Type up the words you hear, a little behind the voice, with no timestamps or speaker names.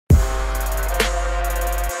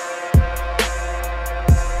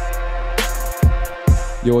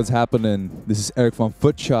Yo, what's happening? This is Eric from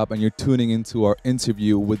Footshop, and you're tuning into our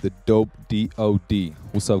interview with the dope D.O.D.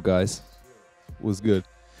 What's up, guys? What's good?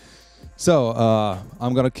 So,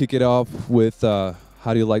 I'm gonna kick it off with how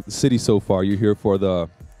do you like the city so far? You're here for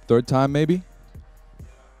the third time, maybe?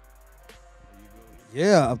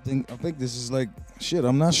 Yeah, I think this is like shit.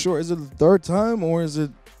 I'm not sure. Is it the third time or is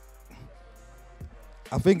it?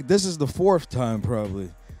 I think this is the fourth time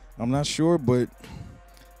probably. I'm not sure, but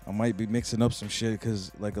I might be mixing up some shit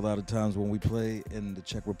because like a lot of times when we play in the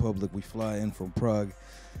Czech Republic, we fly in from Prague.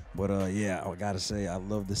 But yeah, I gotta say I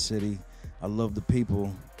love the city. I love the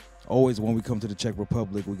people. Always when we come to the Czech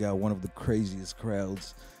Republic, we got one of the craziest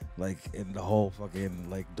crowds like in the whole fucking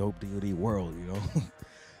like dope D.O.D. world, you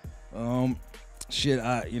know. Shit,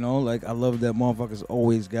 I love that motherfuckers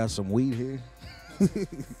always got some weed here.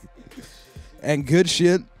 And good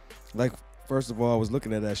shit. Like, first of all, I was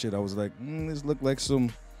looking at that shit. I was like, this look like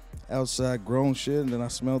some outside grown shit. And then I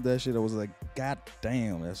smelled that shit. I was like, God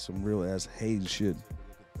damn, that's some real ass haze shit.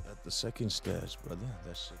 At the second stash, brother.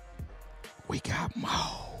 That shit. We got more.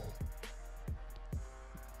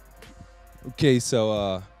 Okay,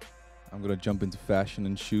 so I'm gonna jump into fashion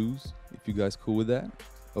and shoes. If you guys cool with that?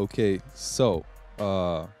 Okay, so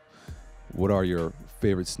what are your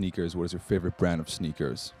favorite sneakers? What is your favorite brand of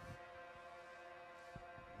sneakers?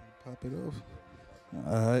 Pop it off.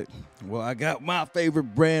 All right. Well, I got my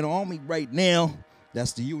favorite brand on me right now.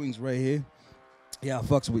 That's the Ewings right here. Yeah, I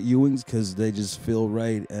fucks with Ewings because they just feel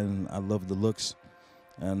right, and I love the looks.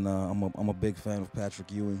 And I'm a big fan of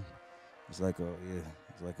Patrick Ewing. It's like a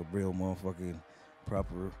real motherfucking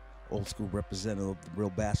proper old school representative of the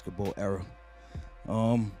real basketball era.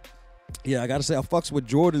 Yeah, I gotta say I fucks with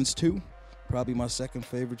Jordans too. Probably my second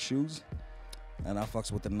favorite shoes. And I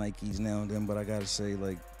fucks with the Nikes now and then, but I gotta say,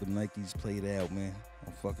 like, the Nikes played out, man.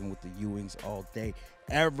 I'm fucking with the Ewings all day,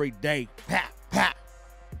 every day. Pap, pap.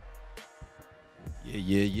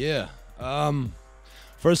 Yeah.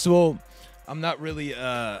 First of all, I'm not really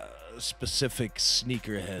a specific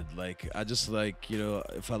sneakerhead. Like, I just like,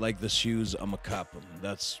 if I like the shoes, I'm a cop 'em.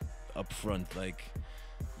 That's up front. Like,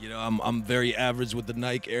 I'm very average with the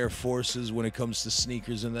Nike Air Forces when it comes to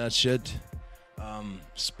sneakers and that shit.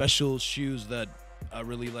 Special shoes that I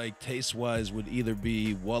really like taste-wise would either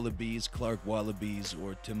be Wallabies, Clark Wallabies,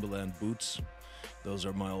 or Timberland boots. Those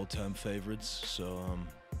are my all-time favorites. So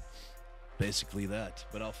basically that.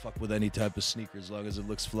 But I'll fuck with any type of sneaker as long as it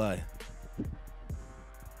looks fly.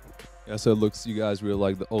 Yeah, so it looks you guys really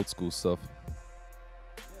like the old school stuff.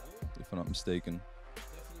 If I'm not mistaken.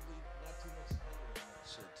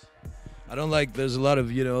 I don't like, there's a lot of,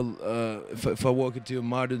 if I walk into a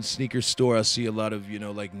modern sneaker store, I see a lot of,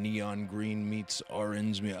 like neon green meets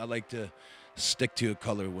orange. I like to stick to a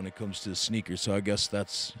color when it comes to sneakers. So I guess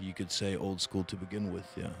that's, you could say, old school to begin with,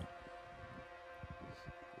 yeah.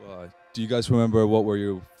 Well, do you guys remember what were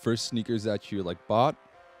your first sneakers that you like bought?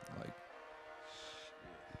 Like,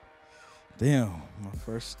 Damn, my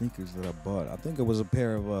first sneakers that I bought. I think it was a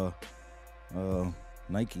pair of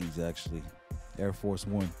Nikes actually, Air Force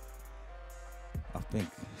One. I think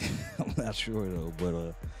I'm not sure though,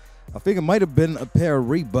 but I think it might have been a pair of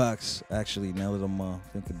Reeboks actually. Now that I'm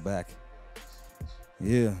thinking back,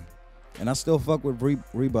 yeah, and I still fuck with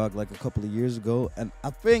Reebok like a couple of years ago, and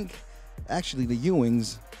I think actually the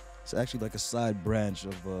Ewings is actually like a side branch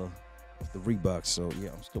of the Reeboks. So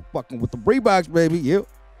yeah, I'm still fucking with the Reeboks, baby. Yep.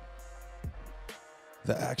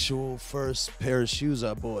 The actual first pair of shoes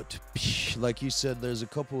I bought, like you said, there's a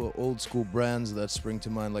couple of old school brands that spring to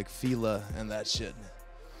mind, like Fila and that shit.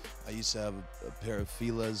 I used to have a pair of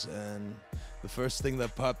Filas, and the first thing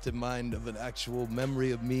that popped in mind of an actual memory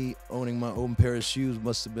of me owning my own pair of shoes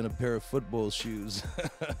must have been a pair of football shoes.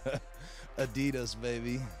 Adidas,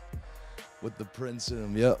 baby, with the prints in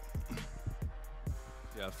them, yep.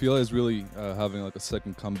 yeah, Fila is really having like a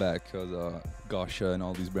second comeback because Gosha and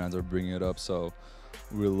all these brands are bringing it up. So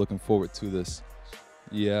we're really looking forward to this.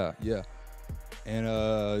 Yeah.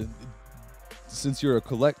 And since you're a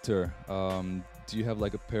collector, do you have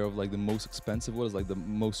like a pair of like the most expensive? What is like the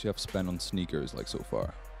most you have spent on sneakers like so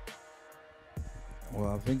far?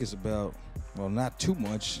 Well, I think it's about, well, not too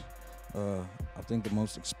much. I think the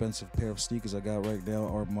most expensive pair of sneakers I got right now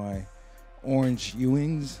are my orange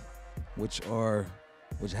Ewings, which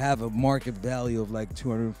have a market value of like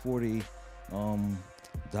 $240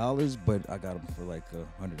 dollars, but I got them for like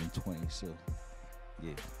 120. So,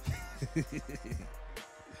 yeah.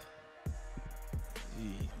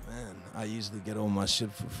 Man, I usually get all my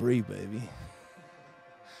shit for free, baby.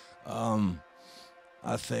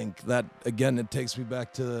 I think that, again, it takes me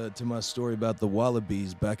back to my story about the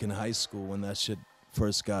Wallabies back in high school when that shit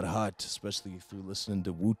first got hot, especially through listening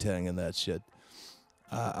to Wu-Tang and that shit.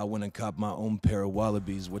 I went and copped my own pair of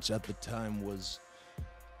Wallabies, which at the time was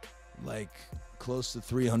like close to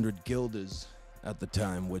 300 guilders at the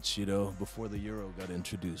time, which, you know, before the euro got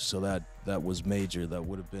introduced. So that was major. That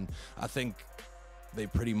would have been, I think they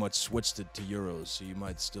pretty much switched it to euros, so you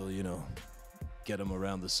might still, you know, get them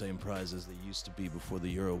around the same price as they used to be before the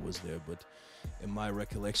euro was there. But in my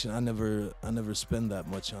recollection, I never spend that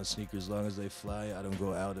much on sneakers. As long as they fly, I don't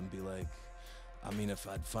go out and be like, I mean, if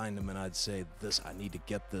I'd find them and I'd say, this, I need to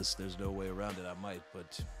get this, there's no way around it, I might,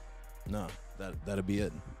 but no, that'd be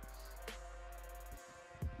it.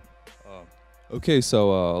 Okay,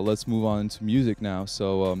 so let's move on to music now.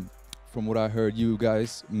 So from what I heard, you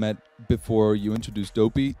guys met before you introduced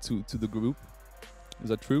Dopey to the group. Is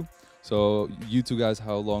that true? So you two guys,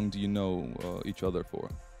 how long do you know each other for?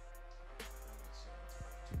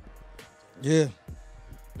 Yeah.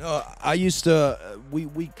 No, I used to,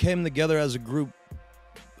 we came together as a group.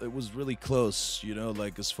 It was really close, you know,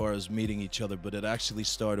 like as far as meeting each other, but it actually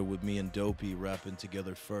started with me and Dopey rapping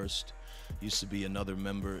together first. Used to be another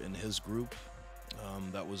member in his group.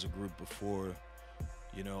 That was a group before,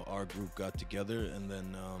 you know, our group got together, and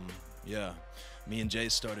then yeah, me and Jay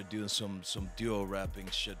started doing some duo rapping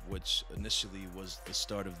shit, which initially was the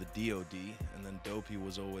start of the D.O.D, and then Dopey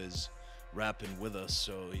was always rapping with us,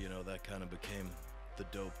 so, you know, that kind of became the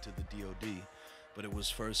dope to the D.O.D. But it was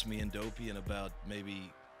first me and Dopey, and about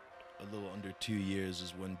maybe a little under 2 years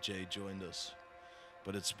is when Jay joined us.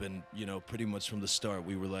 But it's been, you know, pretty much from the start.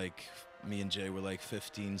 We were like, me and Jay were like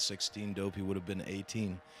 15, 16. Dopey would have been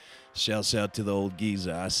 18. Shouts out to the old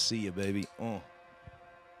geezer. I see you, baby.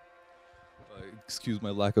 Excuse my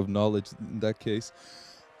lack of knowledge in that case.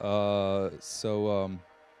 So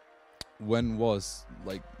when was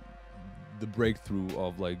like the breakthrough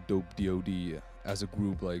of like Dope D.O.D as a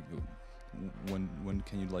group? Like when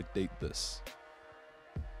can you like date this?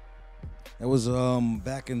 It was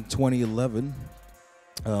back in 2011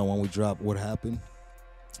 when we dropped What Happened.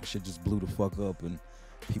 Shit just blew the fuck up, and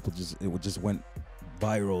it just went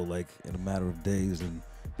viral like in a matter of days, and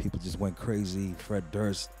people just went crazy. Fred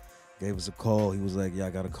Durst gave us a call. He was like, "Yeah, I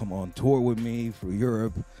gotta come on tour with me for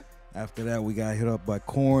Europe." After that, we got hit up by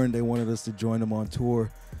Korn. They wanted us to join them on tour,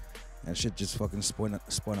 and shit just fucking spun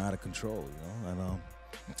out of control, you know. And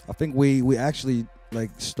I think we actually like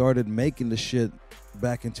started making the shit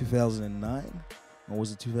back in 2009, or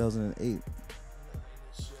was it 2008?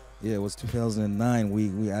 Yeah, it was 2009.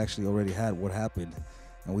 We actually already had What Happened,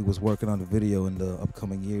 and we was working on the video in the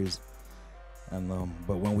upcoming years. And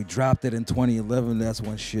but when we dropped it in 2011, that's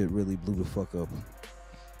when shit really blew the fuck up.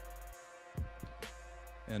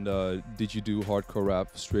 And did you do hardcore rap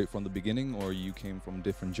straight from the beginning, or you came from a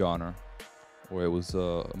different genre, or it was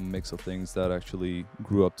a mix of things that actually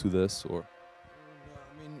grew up to this? Or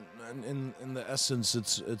I mean, in the essence,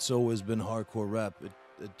 it's always been hardcore rap.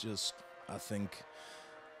 It just, I think,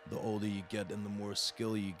 the older you get and the more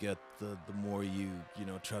skill you get, the more you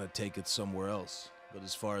know, try to take it somewhere else. But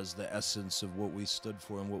as far as the essence of what we stood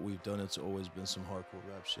for and what we've done, it's always been some hardcore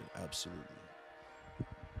rap shit. Absolutely.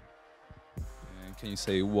 and can you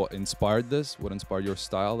say what inspired this? What inspired your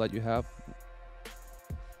style that you have?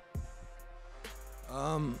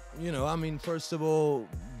 You know, I mean, first of all,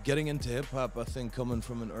 getting into hip hop, I think coming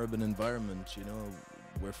from an urban environment, you know,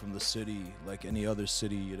 we're from the city, like any other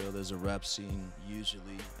city, you know, there's a rap scene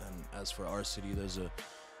usually, and as for our city, there's a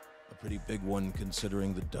pretty big one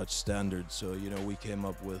considering the Dutch standard. So, you know, we came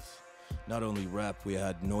up with not only rap, we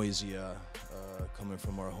had Noisia coming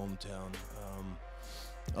from our hometown.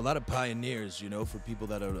 A lot of pioneers, you know, for people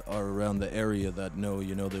that are around the area that know,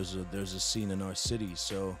 you know, there's a scene in our city.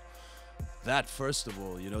 So that, first of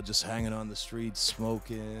all, you know, just hanging on the streets,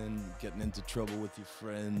 smoking, getting into trouble with your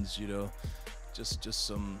friends, you know, just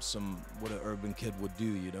some what an urban kid would do,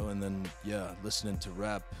 you know. And then, yeah, listening to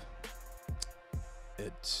rap,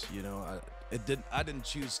 it, you know, I didn't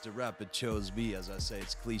choose to rap, it chose me. As I say,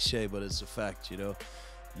 it's cliche, but it's a fact, you know.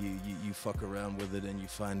 You fuck around with it and you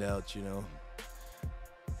find out, you know,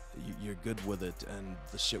 you're good with it. And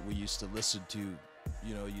the shit we used to listen to,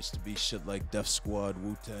 you know, used to be shit like Def Squad,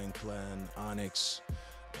 Wu-Tang Clan, Onyx,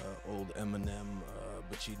 old Eminem,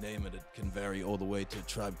 but you name it, it can vary all the way to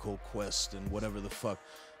Tribe Called Quest and whatever the fuck,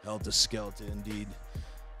 Helter Skelter, indeed.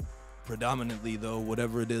 Predominantly, though,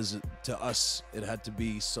 whatever it is, to us, it had to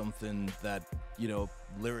be something that, you know,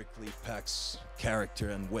 lyrically packs character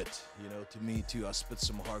and wit. You know, to me, too, I spit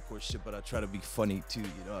some hardcore shit, but I try to be funny, too.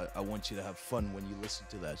 You know, I want you to have fun when you listen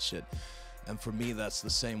to that shit. And for me, that's the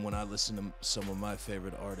same when I listen to some of my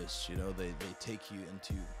favorite artists. You know, they take you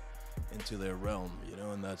into their realm, you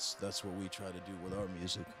know, and that's what we try to do with our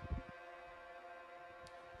music.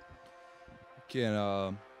 Okay,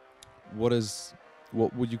 and what is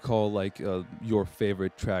what would you call like your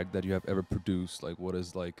favorite track that you have ever produced? Like, what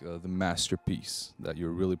is like the masterpiece that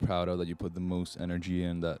you're really proud of, that you put the most energy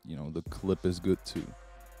in, that you know the clip is good too?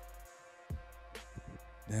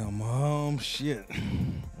 Damn, shit.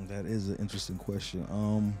 That is an interesting question.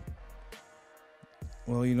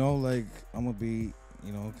 Well, like I'm gonna be,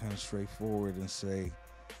 kind of straightforward and say,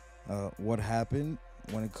 what happened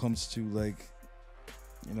when it comes to like,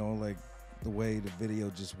 like the way the video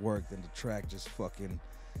just worked and the track just fucking,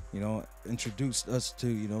 introduced us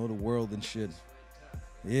to, the world and shit.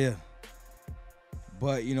 Yeah.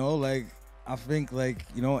 But, like, I think like,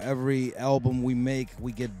 every album we make,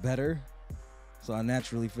 we get better. So I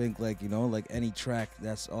naturally think like, like any track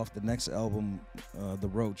that's off the next album, The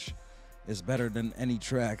Roach, is better than any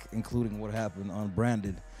track, including what happened on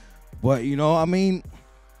Branded. But, I mean,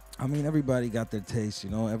 everybody got their taste,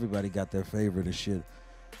 everybody got their favorite and shit.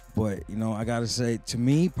 But, I gotta say, to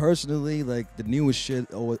me personally, like the newest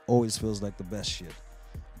shit always feels like the best shit.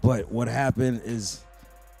 But what happened is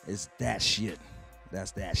that shit.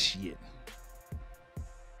 That's that shit.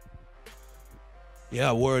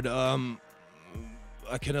 Yeah, word.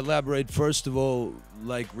 I can elaborate. First of all,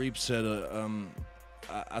 like Reap said,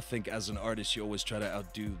 I think as an artist, you always try to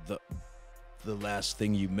outdo the last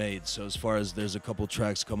thing you made. So as far as there's a couple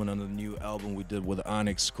tracks coming on the new album we did with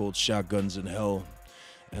Onyx called Shotguns in Hell,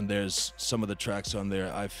 and there's some of the tracks on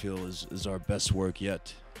there I feel is our best work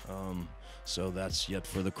yet. So that's yet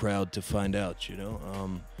for the crowd to find out,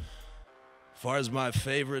 As far as my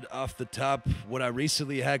favorite off the top, what I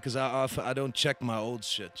recently had, because I don't check my old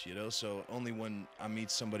shit, so only when I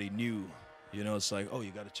meet somebody new, it's like, oh,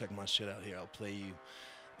 you got to check my shit out here, I'll play you.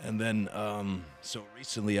 And then, so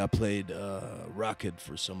recently I played Rocket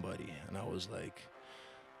for somebody, and I was like,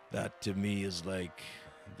 that to me is like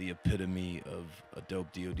the epitome of a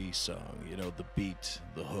dope D.O.D. song, the beat,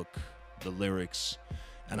 the hook, the lyrics,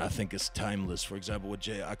 and I think it's timeless. For example, with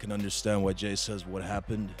Jay, I can understand why Jay says what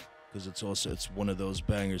happened, because it's one of those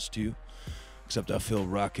bangers too, except I feel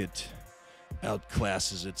Rocket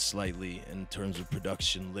outclasses it slightly in terms of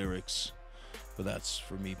production, lyrics, but that's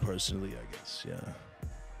for me personally, I guess. Yeah.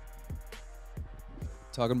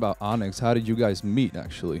 Talking about Onyx, how did you guys meet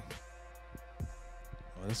actually?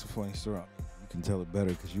 Well, that's a funny story. I mean, you can tell it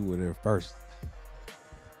better because you were there first.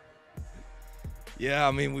 Yeah,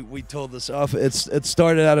 I mean, we told this off. It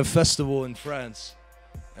started at a festival in France,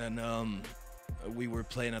 and we were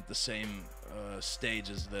playing at the same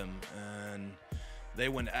stage as them, and they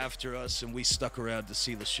went after us, and we stuck around to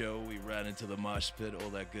see the show. We ran into the mosh pit, all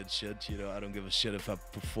that good shit. I don't give a shit if I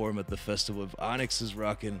perform at the festival. If Onyx is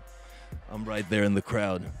rocking, I'm right there in the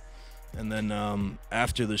crowd. And then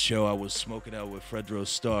after the show, I was smoking out with Fredro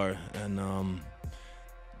Starr, and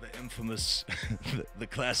the infamous, the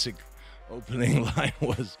classic opening line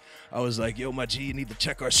was, I was like, yo, my G, you need to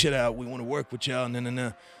check our shit out. We want to work with y'all.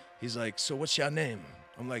 Nah. He's like, so what's your name?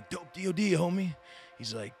 I'm like, Dope D.O.D, homie.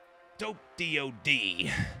 He's like, Dope D.O.D.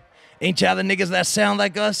 Ain't y'all the niggas that sound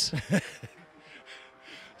like us?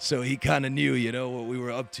 So he kind of knew, what we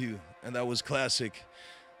were up to, and that was classic.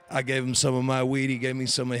 I gave him some of my weed, he gave me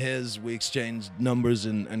some of his. We exchanged numbers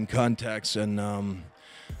and contacts, and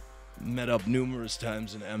met up numerous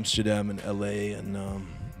times in Amsterdam and L.A., and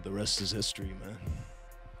the rest is history, man.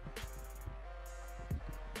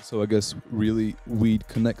 So I guess really weed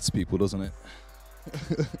connects people, doesn't it?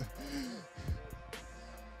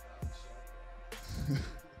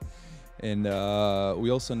 And we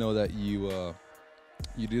also know that you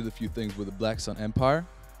did a few things with the Black Sun Empire.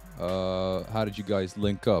 How did you guys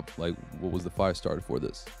link up? Like, what was the fire starter for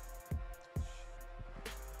this?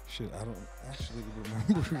 Shit, I don't actually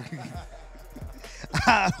remember.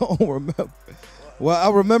 I don't remember. Well,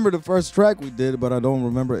 I remember the first track we did, but I don't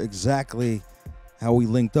remember exactly how we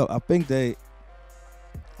linked up. I think they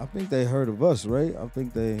heard of us, right? I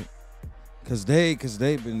think cause they've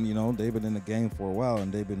been, they've been in the game for a while,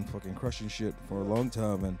 and they've been fucking crushing shit for a long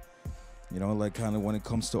time. And, like kind of when it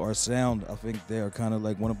comes to our sound, I think they are kind of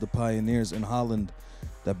like one of the pioneers in Holland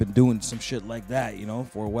that been doing some shit like that,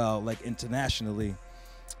 for a while, like internationally.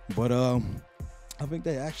 But I think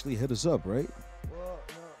they actually hit us up, right? Well,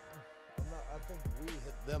 no, I think we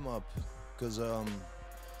hit them up, because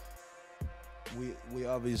we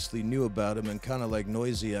obviously knew about him, and kind of like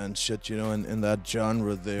Noisy and shit, in that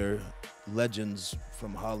genre, they're legends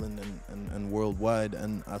from Holland and worldwide.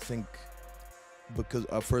 And I think because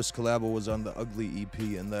our first collab was on the Ugly EP,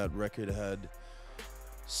 and that record had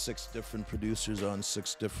 6 different producers on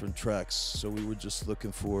 6 different tracks. So we were just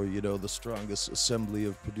looking for, the strongest assembly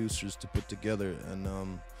of producers to put together.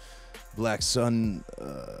 And Black Sun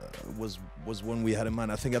was one we had in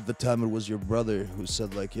mind. I think at the time it was your brother who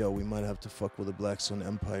said like, "Yo, we might have to fuck with a Black Sun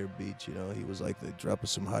Empire beat." You know, he was like, "They dropping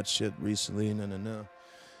some hot shit recently,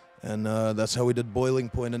 and that's how we did Boiling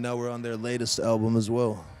Point, and now we're on their latest album as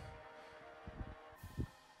well.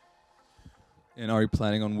 And are you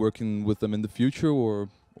planning on working with them in the future, or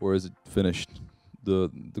is it finished, the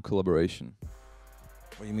collaboration?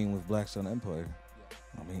 What do you mean with Black Sun Empire?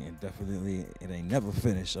 I mean, it ain't never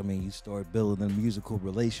finished. I mean, you start building a musical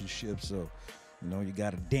relationship, so, you know, you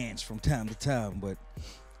gotta dance from time to time. But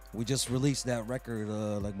we just released that record,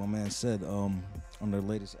 like my man said, on their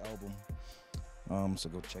latest album. So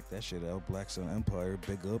go check that shit out, Black Sun Empire,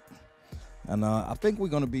 big up. And I think we're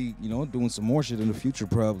gonna be, you know, doing some more shit in the future.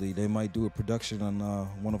 Probably they might do a production on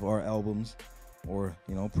one of our albums, or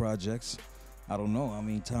you know, projects. I don't know. I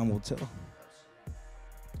mean, time will tell.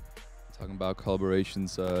 Talking about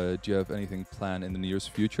collaborations, do you have anything planned in the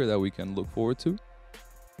nearest future that we can look forward to?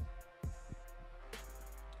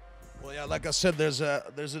 Well, yeah, like I said, there's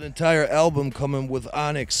an entire album coming with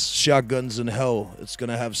Onyx, Shotguns in Hell. It's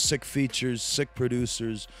gonna have sick features, sick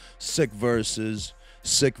producers, sick verses,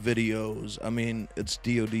 sick videos. I mean, it's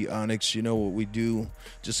D.O.D. Onyx. You know what we do.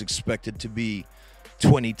 Just expect it to be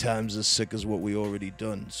 20 times as sick as what we already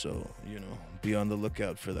done. So, you know, be on the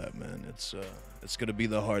lookout for that, man. It's gonna be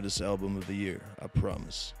the hardest album of the year, I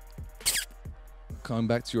promise. Coming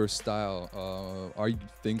back to your style, are you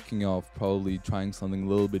thinking of probably trying something a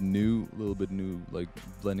little bit new, like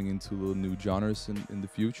blending into little new genres in the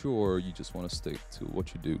future, or you just want to stick to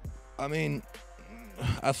what you do? I mean,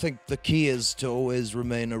 I think the key is to always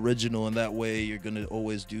remain original, and that way you're going to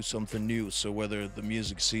always do something new. So whether the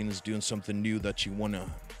music scene is doing something new that you want to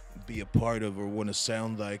be a part of or want to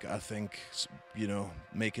sound like, I think, you know,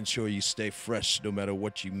 making sure you stay fresh no matter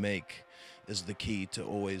what you make is the key to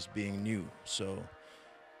always being new. So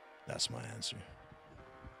that's my answer.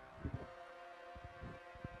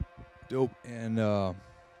 Dope. And are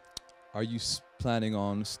you planning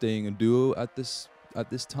on staying a duo at this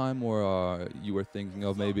time, or you were thinking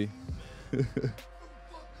of maybe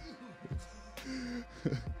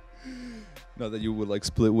not that you would like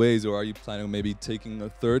split ways, or are you planning on maybe taking a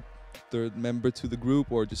third member to the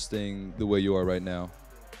group, or just staying the way you are right now?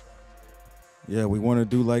 Yeah, we want to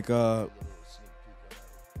do like a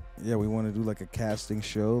casting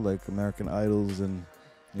show, like American Idols, and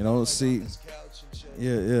you know, see,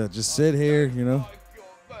 just sit here, you know.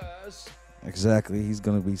 Exactly, he's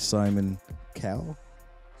gonna be Simon Cowell.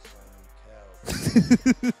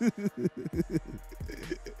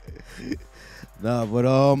 Nah, but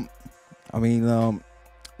I mean,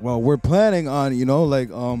 well, we're planning on, you know, like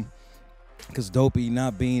because Dopey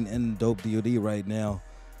not being in Dope D.O.D. right now,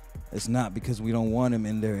 it's not because we don't want him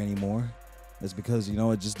in there anymore. It's because, you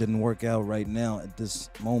know, it just didn't work out right now at this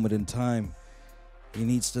moment in time. He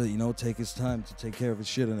needs to, you know, take his time to take care of his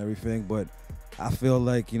shit and everything. But I feel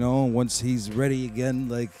like, you know, once he's ready again,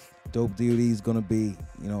 like Dope D.O.D. is gonna be,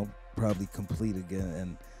 you know, probably complete again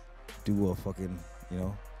and do a fucking, you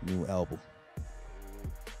know, new album.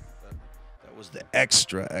 That was the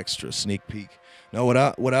extra sneak peek. No, what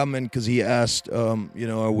I meant, because he asked, you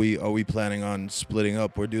know, are we planning on splitting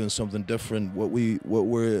up or doing something different? What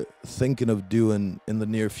we're thinking of doing in the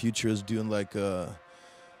near future is doing like a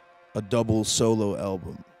double solo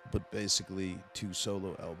album, but basically 2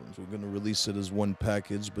 solo albums. We're gonna release it as one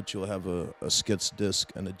package, but you'll have a skits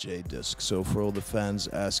disc and a J disc. So for all the fans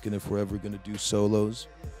asking if we're ever gonna do solos,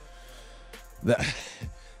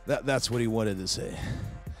 that's what he wanted to say.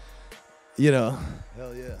 You know,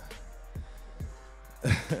 hell yeah.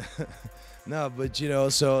 No, but you know,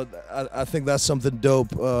 so I think that's something dope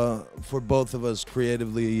for both of us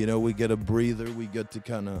creatively. You know, we get a breather, we get to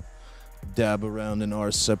kind of dab around in our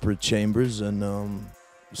separate chambers, and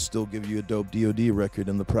still give you a dope D.O.D. record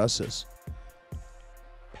in the process.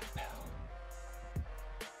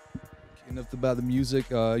 Enough about the music.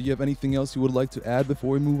 You have anything else you would like to add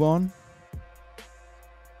before we move on?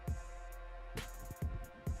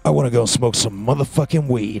 I want to go smoke some motherfucking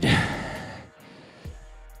weed.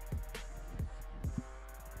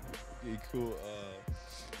 Okay, cool.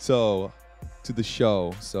 So, to the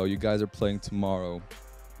show. So, you guys are playing tomorrow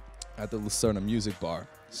at the Lucerna Music Bar.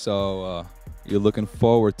 So, you're looking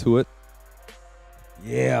forward to it?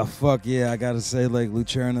 Yeah, fuck yeah. I gotta say, like,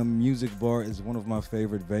 Lucerna Music Bar is one of my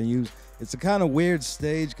favorite venues. It's a kind of weird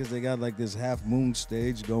stage because they got like this half moon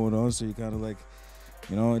stage going on, so you kind of like,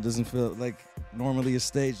 you know, it doesn't feel like normally a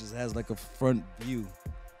stage just has like a front view.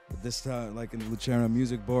 But this time, like in the Lucerna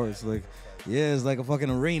Music Bar, it's like, yeah, it's like a fucking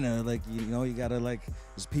arena. Like, you know, you gotta like,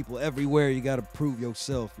 there's people everywhere. You gotta prove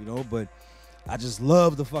yourself, you know. But I just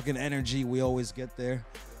love the fucking energy we always get there.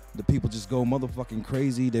 the people just go motherfucking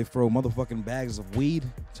crazy. They throw motherfucking bags of weed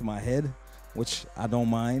to my head, which I don't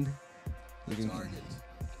mind.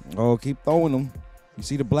 Oh, keep throwing them. You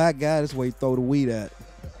see the black guy, that's where you throw the weed at.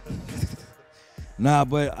 Nah,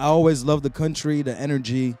 but I always love the country, the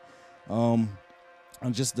energy, and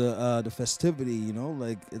just the festivity, you know?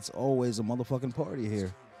 Like, it's always a motherfucking party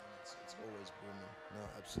here. It's always booming. No,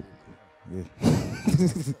 absolutely.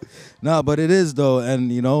 Yeah. Nah, but it is, though.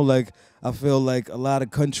 And, you know, like, I feel like a lot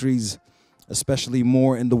of countries, especially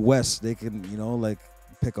more in the West, they can, you know, like,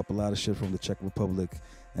 pick up a lot of shit from the Czech Republic.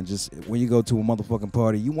 And just, when you go to a motherfucking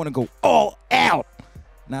party, you want to go all out.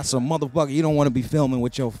 Not some motherfucker. You don't want to be filming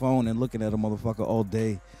with your phone and looking at a motherfucker all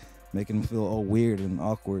day, making them feel all weird and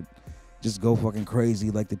awkward. Just go fucking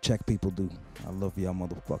crazy like the Czech people do. I love y'all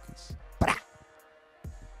motherfuckers.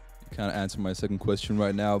 You kind of answered my second question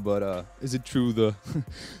right now, but is it true the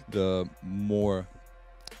more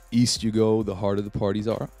east you go, the harder the parties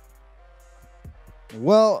are?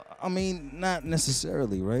 Well, I mean, not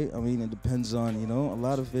necessarily, right? I mean, it depends on, you know, a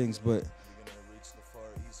lot of things, but... You're going to reach the Far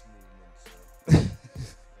East movement, so...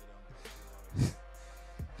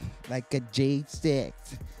 Like a J6.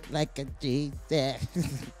 Like a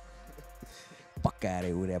J6. Fuck out of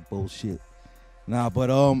here with that bullshit. Nah, but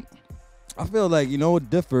I feel like, you know, it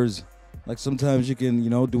differs. Like sometimes you can, you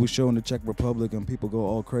know, do a show in the Czech Republic and people go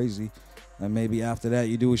all crazy. And maybe after that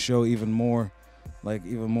you do a show even more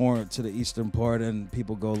to the eastern part and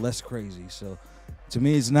people go less crazy. So to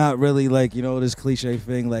me it's not really like, you know, this cliche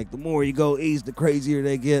thing like the more you go east, the crazier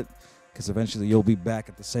they get. Because eventually you'll be back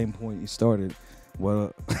at the same point you started.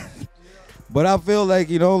 Well, but I feel like,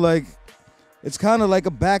 you know, like it's kind of like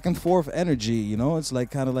a back and forth energy, you know? It's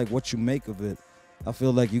like kind of like what you make of it. I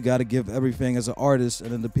feel like you got to give everything as an artist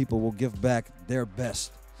and then the people will give back their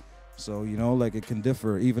best. So, you know, like it can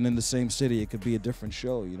differ. Even in the same city, it could be a different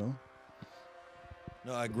show, you know?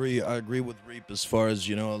 No, I agree. I agree with Reap as far as,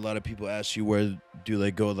 you know, a lot of people ask you where do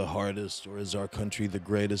they go the hardest or is our country the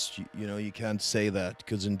greatest? You know, you can't say that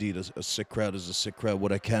because indeed a sick crowd is a sick crowd.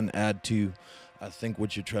 What I can add to, I think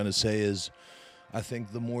what you're trying to say is, I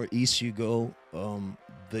think the more east you go,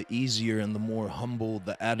 the easier and the more humble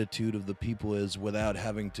the attitude of the people is without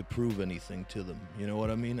having to prove anything to them. You know what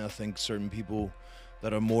I mean? I think certain people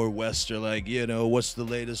that are more west are like, you know, what's the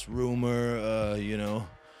latest rumor? You know,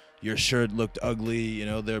 your shirt looked ugly. You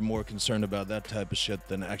know, they're more concerned about that type of shit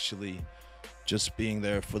than actually just being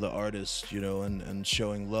there for the artist, you know, and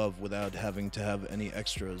showing love without having to have any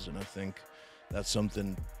extras. And I think that's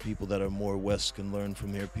something people that are more west can learn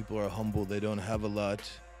from here. People are humble. They don't have a lot,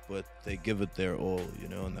 but they give it their all, you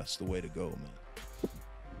know, and that's the way to go, man.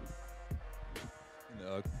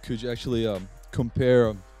 Could you actually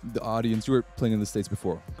compare the audience? You were playing in the States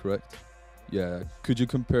before, correct? Yeah. Could you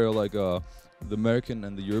compare like the American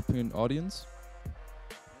and the European audience?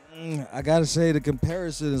 I gotta say the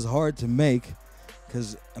comparison is hard to make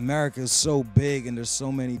because America is so big and there's so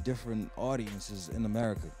many different audiences in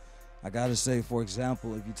America. I gotta say, for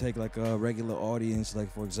example, if you take like a regular audience,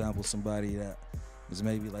 like for example, somebody that is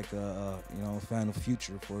maybe like a you know, fan of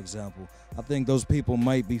Future, for example, I think those people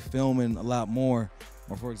might be filming a lot more.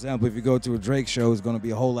 Or for example, if you go to a Drake show, it's gonna be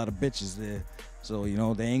a whole lot of bitches there, so you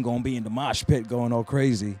know they ain't gonna be in the mosh pit going all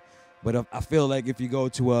crazy. But I feel like if you go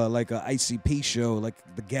to like a ICP show, like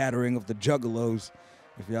the Gathering of the Juggalos,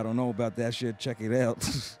 if y'all don't know about that shit, check it out.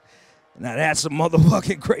 Now that's a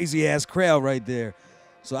motherfucking crazy ass crowd right there.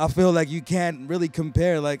 So I feel like you can't really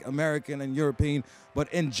compare like American and European,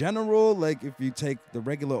 but in general, like if you take the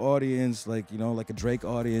regular audience, like, you know, like a Drake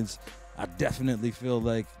audience, I definitely feel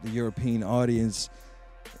like the European audience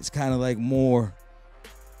is kind of like more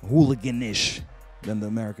hooliganish than the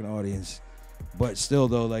American audience. But still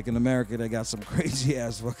though, like in America, they got some crazy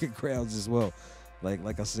ass fucking crowds as well.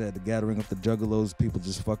 Like I said, the Gathering of the Juggalos, people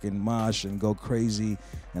just fucking mosh and go crazy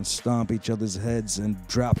and stomp each other's heads and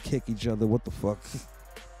drop kick each other. What the fuck?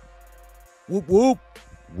 Whoop, whoop.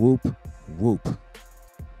 Whoop, whoop.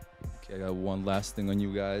 Okay, I got one last thing on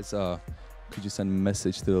you guys. Could you send a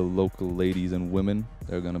message to the local ladies and women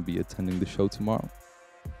that are going to be attending the show tomorrow?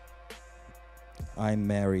 I'm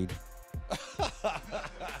married.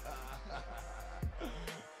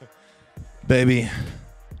 Baby,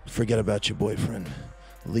 forget about your boyfriend.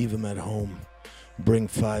 Leave him at home. Bring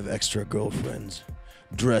 5 extra girlfriends.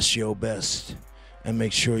 Dress your best. And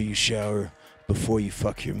make sure you shower before you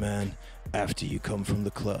fuck your man after you come from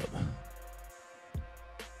the club.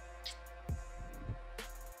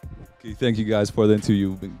 Okay, thank you guys for the interview.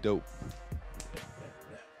 You've been dope.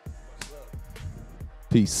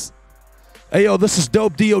 Peace. Hey yo, this is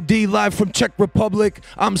Dope D.O.D. live from Czech Republic.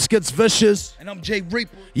 I'm Skits Vicious. And I'm Jay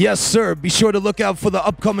Reaper. Yes, sir. Be sure to look out for the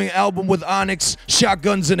upcoming album with Onyx,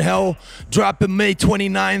 Shotguns in Hell, dropping May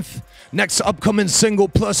 29th. Next upcoming single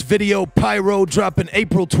plus video, Pyro, dropping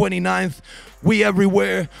April 29th. We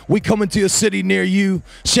everywhere. We coming to a city near you.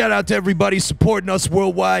 Shout out to everybody supporting us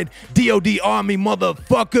worldwide. D.O.D. Army,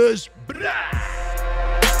 motherfuckers. Blah!